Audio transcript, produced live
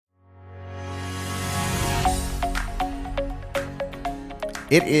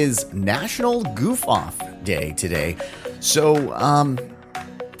It is National Goof Off Day today. So, I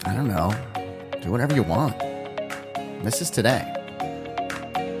don't know. Do whatever you want. This is today.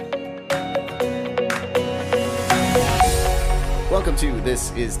 Welcome to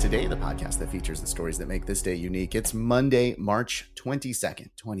This Is Today, the podcast that features the stories that make this day unique. It's Monday, March 22nd,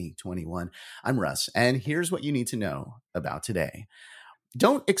 2021. I'm Russ, and here's what you need to know about today.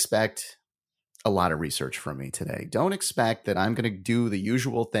 Don't expect a lot of research from me today. Don't expect that I'm going to do the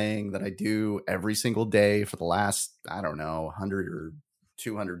usual thing that I do every single day for the last, 100 or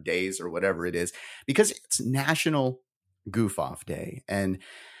 200 days or whatever it is, because it's National Goof Off Day. And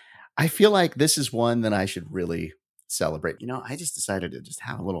I feel like this is one that I should really celebrate. I just decided to just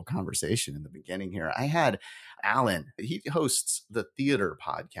have a little conversation in the beginning here. I had Alan, he hosts the theater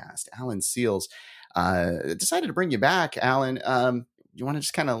podcast, Alan Seals, decided to bring you back, Alan. You want to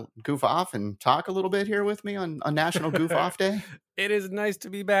just kind of goof off and talk a little bit here with me on National Goof Off Day? It is nice to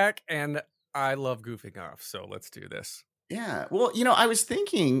be back, and I love goofing off, so let's do this. Yeah. Well, I was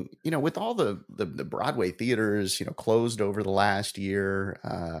thinking, with all the Broadway theaters, closed over the last year,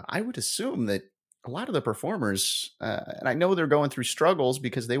 I would assume that a lot of the performers, and I know they're going through struggles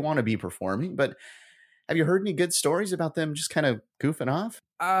because they want to be performing, but have you heard any good stories about them just kind of goofing off?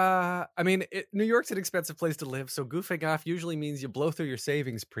 New York's an expensive place to live, so goofing off usually means you blow through your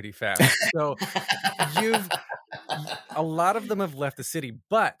savings pretty fast. So a lot of them have left the city,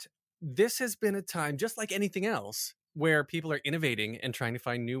 but this has been a time, just like anything else, where people are innovating and trying to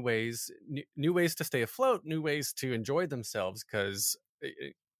find new ways to stay afloat, new ways to enjoy themselves, because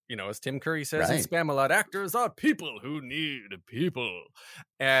as Tim Curry says in Spamalot, actors are people who need people.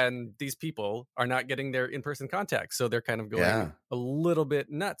 And these people are not getting their in-person contact. So they're kind of going a little bit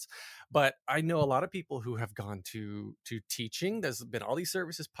nuts. But I know a lot of people who have gone to teaching. There's been all these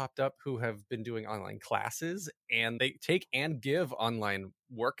services popped up who have been doing online classes, and they take and give online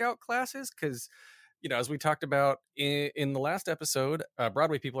workout classes because, as we talked about in the last episode,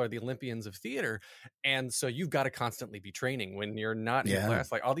 Broadway people are the Olympians of theater. And so you've got to constantly be training when you're not in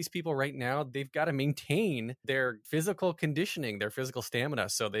class. Like all these people right now, they've got to maintain their physical conditioning, their physical stamina.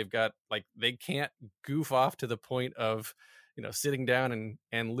 So they've got they can't goof off to the point of, sitting down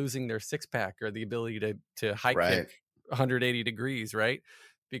and losing their six pack or the ability to high kick 180 degrees, right?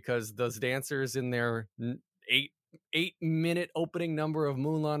 Because those dancers in their 8-minute opening number of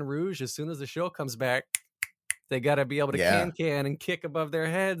Moulin Rouge, as soon as the show comes back, they got to be able to can and kick above their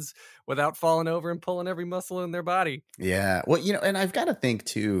heads without falling over and pulling every muscle in their body. Yeah. Well, and I've got to think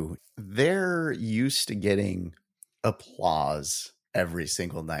too, they're used to getting applause every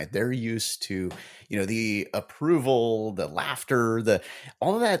single night. They're used to, the approval, the laughter,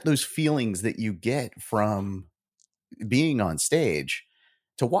 all of that, those feelings that you get from being on stage.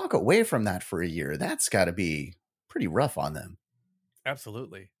 To walk away from that for a year, that's got to be pretty rough on them.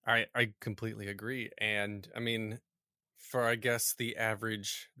 Absolutely. I completely agree. And I mean, for I guess the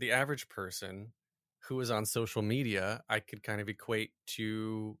average person who is on social media, I could kind of equate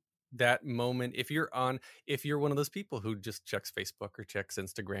to that moment. If you're one of those people who just checks Facebook or checks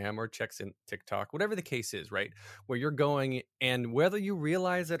Instagram or checks in TikTok, whatever the case is, right? Where you're going, and whether you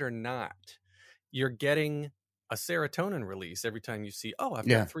realize it or not, you're getting a serotonin release every time you see, I've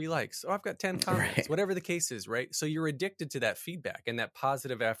got 3 likes. I've got 10 comments, whatever the case is, right? So you're addicted to that feedback and that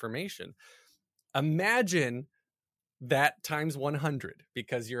positive affirmation. Imagine that times 100,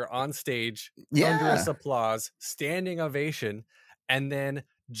 because you're on stage, thunderous applause, standing ovation, and then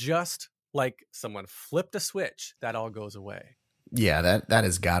just like someone flipped a switch, that all goes away. Yeah, that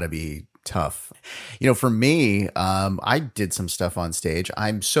has got to be tough. For me, I did some stuff on stage.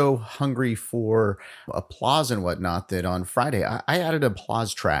 I'm so hungry for applause and whatnot that on Friday, I added an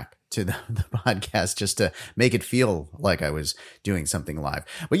applause track to the podcast just to make it feel like I was doing something live.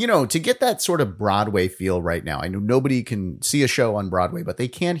 But, to get that sort of Broadway feel right now, I know nobody can see a show on Broadway, but they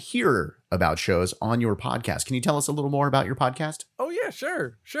can hear about shows on your podcast. Can you tell us a little more about your podcast? Oh, yeah,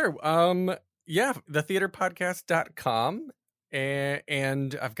 sure. thetheaterpodcast.com.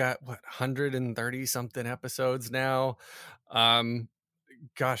 And I've got 130 something episodes now.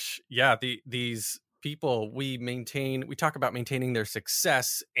 These people we talk about maintaining their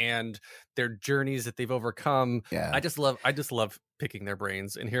success and their journeys that they've overcome. I just love picking their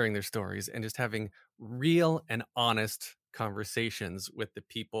brains and hearing their stories and just having real and honest conversations with the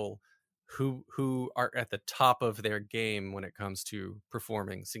people who are at the top of their game when it comes to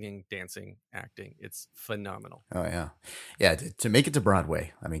performing, singing, dancing, acting. It's phenomenal. Oh, yeah. Yeah, to make it to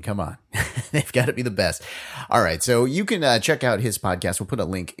Broadway. I mean, come on. They've got to be the best. All right, so you can check out his podcast. We'll put a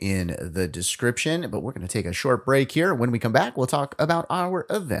link in the description, but we're going to take a short break here. When we come back, we'll talk about our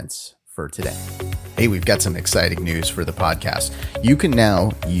events for today. Hey, we've got some exciting news for the podcast. You can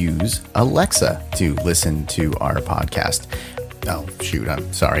now use Alexa to listen to our podcast. Oh, shoot,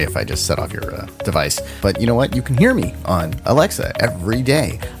 I'm sorry if I just set off your device. But you know what? You can hear me on Alexa every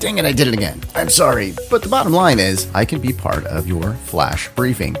day. Dang it, I did it again. I'm sorry. But the bottom line is I can be part of your flash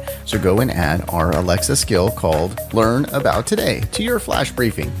briefing. So go and add our Alexa skill called Learn About Today to your flash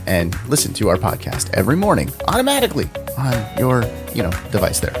briefing and listen to our podcast every morning automatically on your,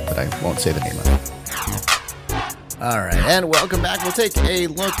 device there. But I won't say the name of it. All right, and welcome back. We'll take a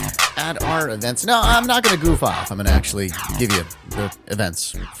look at our events. No, I'm not going to goof off. I'm going to actually give you the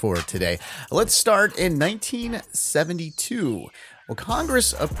events for today. Let's start in 1972. Well,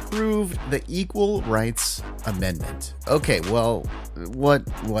 Congress approved the Equal Rights Amendment. Okay, well, what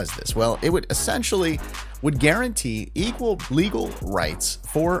was this? Well, it would guarantee equal legal rights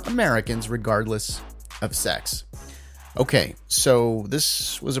for Americans regardless of sex. Okay, so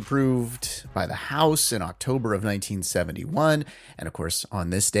this was approved by the House in October of 1971, and of course on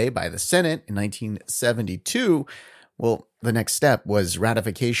this day by the Senate in 1972. Well, the next step was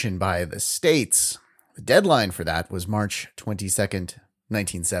ratification by the states. The deadline for that was March 22nd,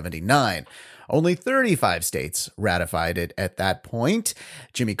 1979. Only 35 states ratified it at that point.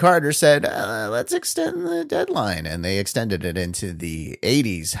 Jimmy Carter said, let's extend the deadline, and they extended it into the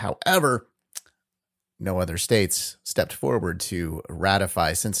 80s. However, no other states stepped forward to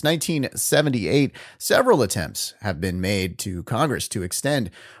ratify. Since 1978, several attempts have been made to Congress to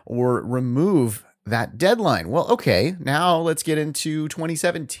extend or remove that deadline. Well, okay, now let's get into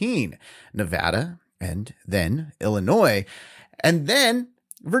 2017. Nevada, and then Illinois, and then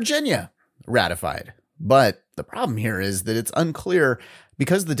Virginia ratified. But the problem here is that it's unclear,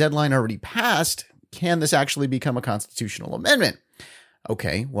 because the deadline already passed, can this actually become a constitutional amendment?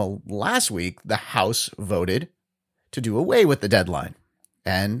 Okay, well, last week, the House voted to do away with the deadline.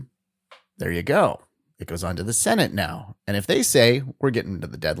 And there you go. It goes on to the Senate now. And if they say we're getting to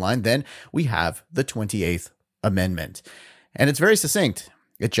the deadline, then we have the 28th Amendment. And it's very succinct.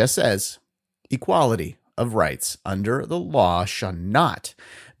 It just says, equality of rights under the law shall not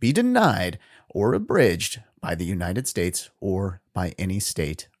be denied or abridged by the United States or by any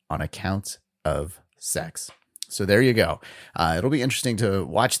state on account of sex. So there you go. It'll be interesting to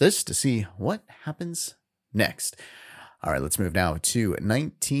watch this to see what happens next. All right, let's move now to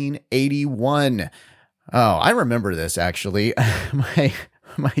 1981. Oh, I remember this actually.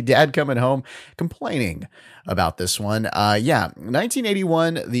 My dad coming home complaining about this one.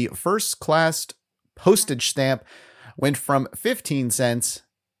 1981, the first class postage stamp went from 15 cents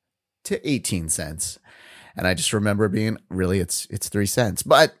to 18 cents. And I just remember being, really, it's 3 cents.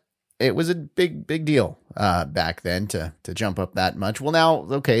 But it was a big deal back then to jump up that much. Well, now,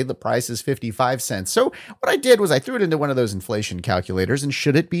 okay, the price is 55 cents. So what I did was I threw it into one of those inflation calculators. And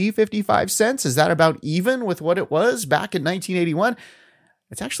should it be 55 cents? Is that about even with what it was back in 1981?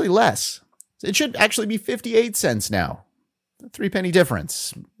 It's actually less. It should actually be 58 cents now. A 3-penny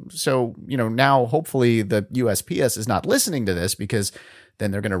difference. So, now hopefully the USPS is not listening to this, because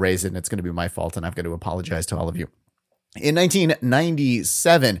then they're going to raise it and it's going to be my fault. And I've got to apologize to all of you. In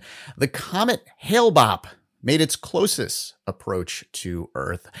 1997, the comet Hale-Bopp made its closest approach to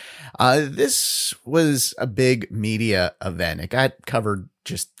Earth. This was a big media event. It got covered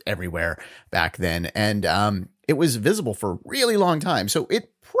just everywhere back then, and it was visible for a really long time. So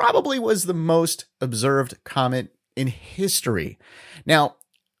it probably was the most observed comet in history. Now,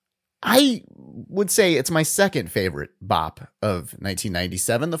 I would say it's my second favorite bop of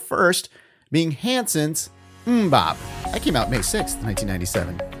 1997, the first being Hanson's Mmm Bop. That came out May 6th,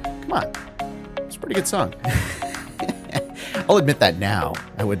 1997. Come on. It's a pretty good song. I'll admit that now.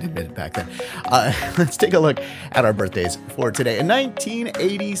 I wouldn't admit it back then. Let's take a look at our birthdays for today. In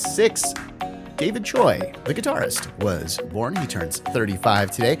 1986, David Choi, the guitarist, was born. He turns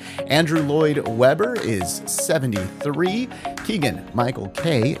 35 today. Andrew Lloyd Webber is 73. Keegan Michael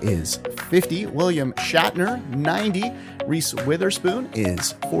Kay is 50. William Shatner, 90. Reese Witherspoon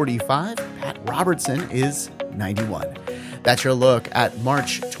is 45. Pat Robertson is 91. That's your look at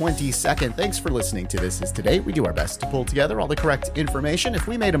March 22nd. Thanks for listening to This Is Today. We do our best to pull together all the correct information. If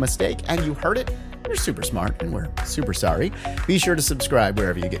we made a mistake and you heard it, you're super smart and we're super sorry. Be sure to subscribe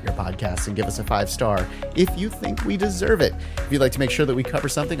wherever you get your podcasts and give us a 5-star if you think we deserve it. If you'd like to make sure that we cover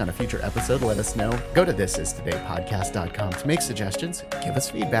something on a future episode, let us know. Go to thisistodaypodcast.com to make suggestions, give us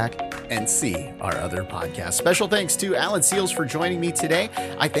feedback, and see our other podcasts. Special thanks to Alan Seals for joining me today.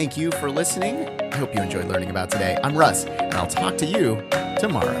 I thank you for listening. I hope you enjoyed learning about today. I'm Russ, and I'll talk to you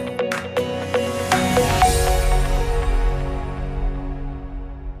tomorrow.